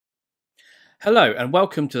Hello and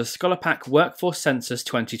welcome to the ScholarPack Workforce Census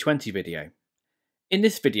 2020 video. In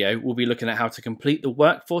this video, we'll be looking at how to complete the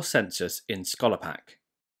Workforce Census in ScholarPack.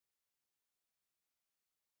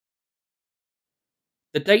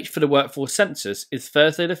 The date for the Workforce Census is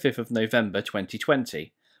Thursday the 5th of November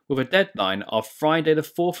 2020, with a deadline of Friday the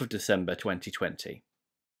 4th of December 2020.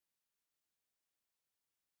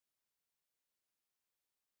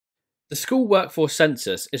 The school workforce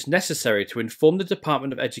census is necessary to inform the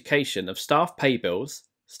Department of Education of staff pay bills,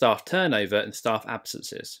 staff turnover and staff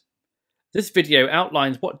absences. This video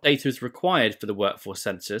outlines what data is required for the workforce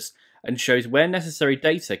census and shows where necessary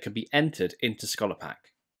data can be entered into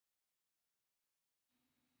ScholarPack.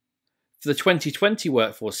 For the 2020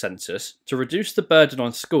 workforce census, to reduce the burden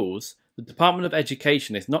on schools, the Department of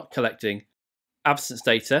Education is not collecting absence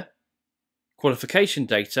data, qualification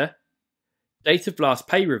data, date of last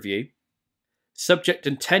pay review, subject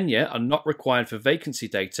and tenure are not required for vacancy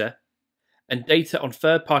data, and data on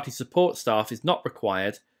third-party support staff is not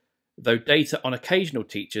required, though data on occasional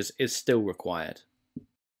teachers is still required.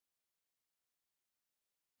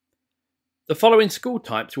 The following school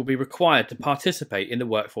types will be required to participate in the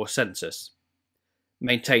workforce census: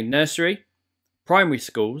 maintain nursery, primary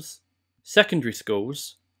schools, secondary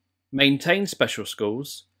schools, maintain special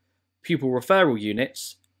schools, pupil referral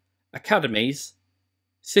units, academies,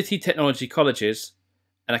 city technology colleges,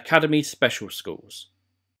 and academy special schools.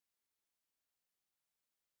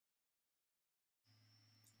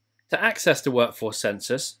 To access the workforce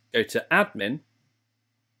census, go to Admin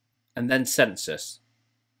and then Census.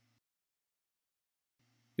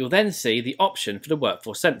 You'll then see the option for the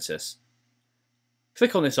workforce census.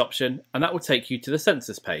 Click on this option and that will take you to the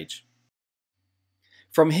census page.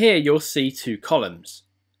 From here you'll see two columns,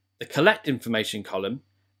 the Collect Information column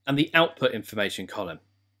and the Output Information column.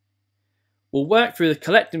 We'll work through the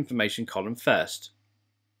Collect Information column first.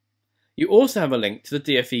 You also have a link to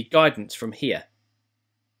the DfE guidance from here.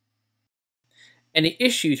 Any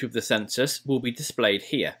issues with the census will be displayed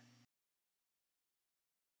here.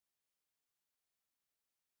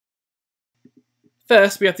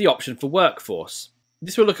 First, we have the option for Workforce.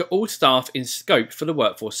 This will look at all staff in scope for the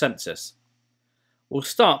workforce census. We'll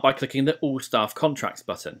start by clicking the All Staff Contracts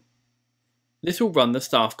button. This will run the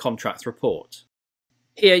Staff Contracts report.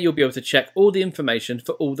 Here you'll be able to check all the information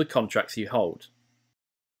for all the contracts you hold.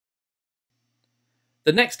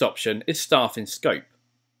 The next option is Staff in Scope.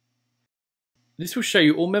 This will show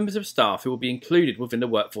you all members of staff who will be included within the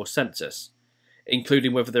workforce census,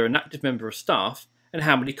 including whether they're an active member of staff and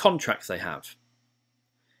how many contracts they have.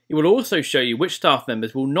 It will also show you which staff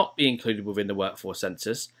members will not be included within the workforce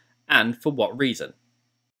census and for what reason.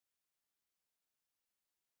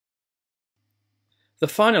 The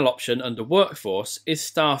final option under Workforce is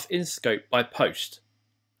Staff in Scope by Post.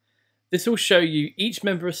 This will show you each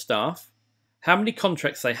member of staff, how many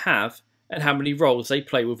contracts they have, and how many roles they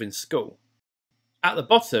play within school. At the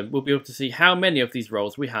bottom, we'll be able to see how many of these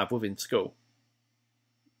roles we have within school.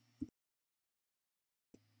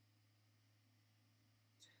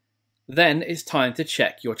 Then it's time to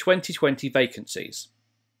check your 2020 vacancies.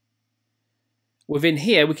 Within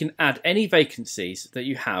here, we can add any vacancies that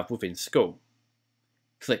you have within school.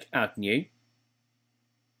 Click Add New,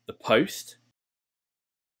 the post,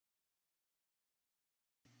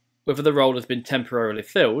 whether the role has been temporarily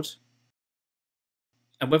filled,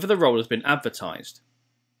 and whether the role has been advertised.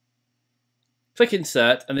 Click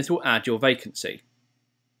Insert and this will add your vacancy.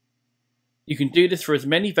 You can do this for as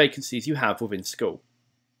many vacancies you have within school.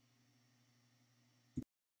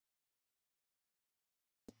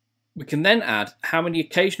 We can then add how many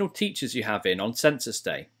occasional teachers you have in on census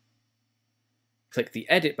day. Click the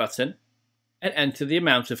Edit button and enter the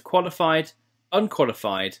amount of qualified,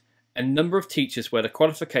 unqualified, and number of teachers where the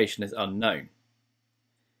qualification is unknown.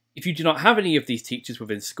 If you do not have any of these teachers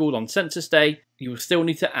within school on census day, you will still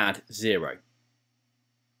need to add 0.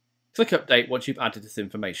 Click Update once you've added this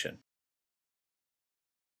information.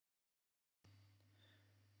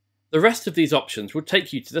 The rest of these options will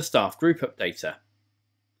take you to the staff group updater.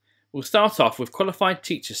 We'll start off with qualified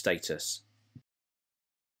teacher status.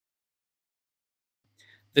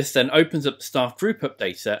 This then opens up the staff group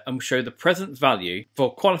updater and will show the present value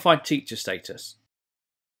for qualified teacher status.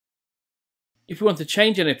 If we want to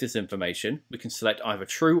change any of this information, we can select either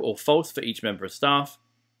true or false for each member of staff,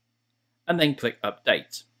 and then click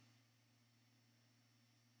Update.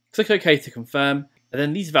 Click OK to confirm, and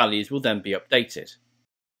then these values will then be updated.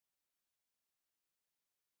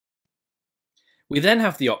 We then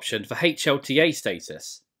have the option for HLTA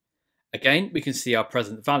status. Again, we can see our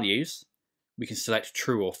present values, we can select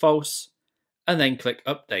true or false, and then click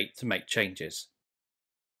Update to make changes.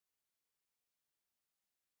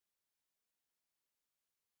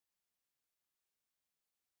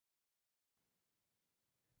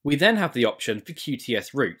 We then have the option for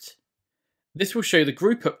QTS root. This will show the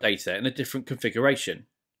group updater in a different configuration.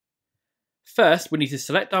 First, we need to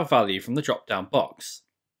select our value from the drop-down box.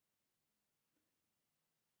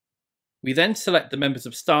 We then select the members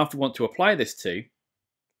of staff we want to apply this to,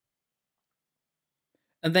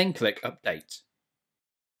 and then click Update.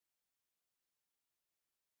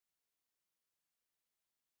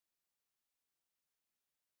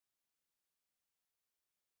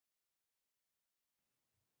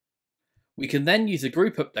 We can then use a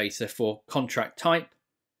group updater for contract type,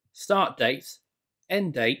 start date,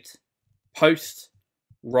 end date, post,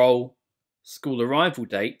 role, school arrival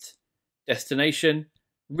date, destination,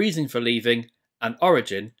 reason for leaving, and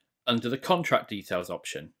origin under the contract details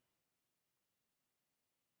option.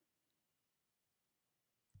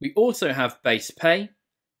 We also have base pay,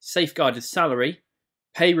 safeguarded salary,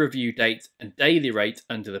 pay review date and daily rate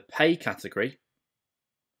under the pay category,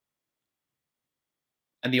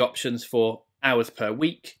 and the options for hours per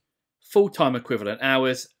week, full-time equivalent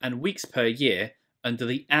hours, and weeks per year under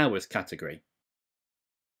the hours category.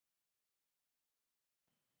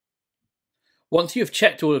 Once you have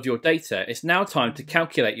checked all of your data, it's now time to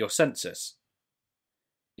calculate your census.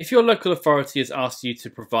 If your local authority has asked you to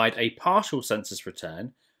provide a partial census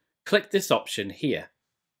return, click this option here.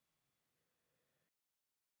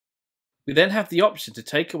 We then have the option to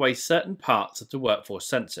take away certain parts of the workforce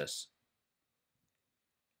census.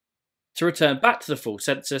 To return back to the full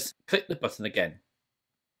census, click the button again.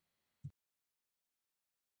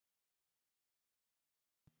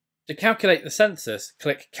 To calculate the census,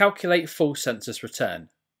 click Calculate Full Census Return.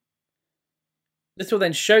 This will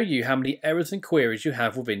then show you how many errors and queries you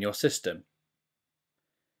have within your system.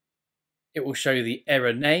 It will show the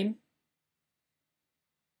error name,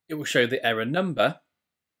 it will show the error number,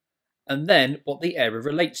 and then what the error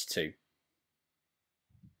relates to.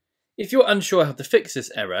 If you're unsure how to fix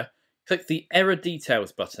this error, click the Error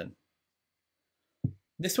Details button.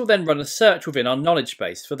 This will then run a search within our knowledge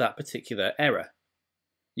base for that particular error.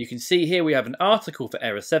 You can see here we have an article for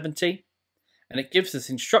error 70, and it gives us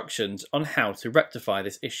instructions on how to rectify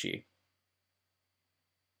this issue.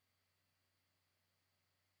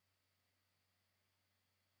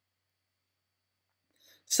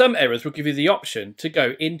 Some errors will give you the option to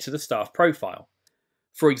go into the staff profile.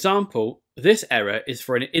 For example, this error is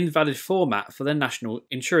for an invalid format for their national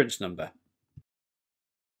insurance number.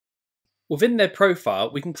 Within their profile,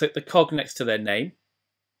 we can click the cog next to their name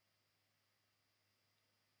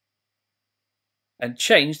and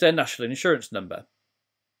change their national insurance number.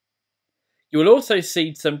 You will also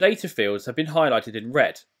see some data fields have been highlighted in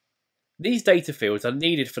red. These data fields are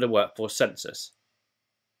needed for the workforce census.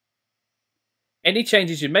 Any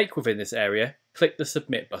changes you make within this area, click the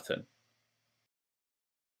Submit button.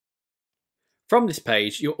 From this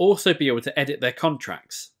page, you'll also be able to edit their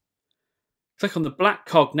contracts. Click on the black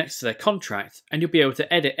cog next to their contract and you'll be able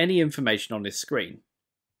to edit any information on this screen.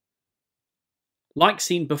 Like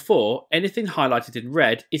seen before, anything highlighted in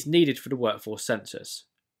red is needed for the workforce census.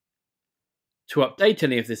 To update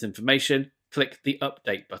any of this information, click the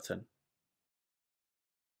Update button.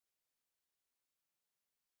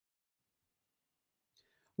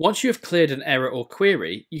 Once you have cleared an error or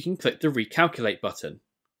query, you can click the Recalculate button.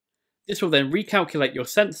 This will then recalculate your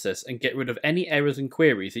census and get rid of any errors and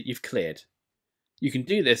queries that you've cleared. You can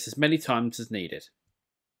do this as many times as needed.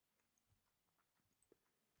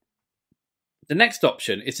 The next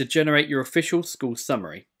option is to generate your official school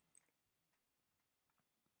summary.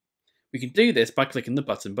 We can do this by clicking the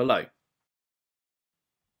button below.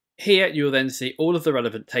 Here you will then see all of the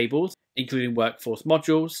relevant tables, including workforce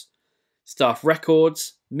modules, staff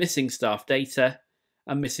records, missing staff data,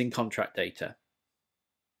 and missing contract data.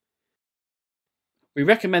 We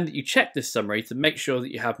recommend that you check this summary to make sure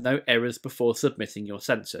that you have no errors before submitting your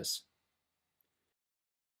census.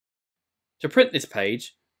 To print this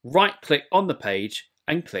page, right-click on the page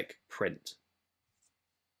and click Print.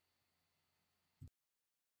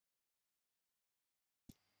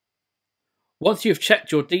 Once you have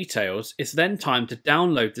checked your details, it's then time to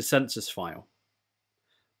download the census file.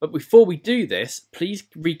 But before we do this, please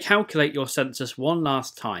recalculate your census one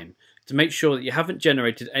last time to make sure that you haven't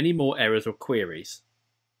generated any more errors or queries.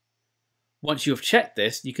 Once you have checked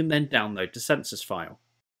this, you can then download the census file.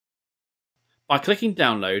 By clicking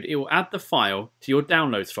Download, it will add the file to your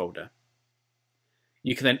Downloads folder.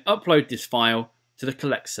 You can then upload this file to the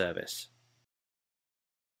Collect service.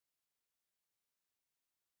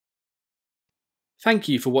 Thank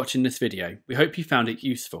you for watching this video. We hope you found it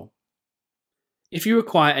useful. If you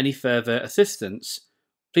require any further assistance,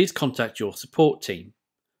 please contact your support team,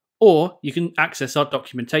 or you can access our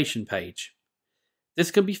documentation page.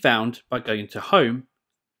 This can be found by going to Home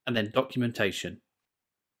and then documentation.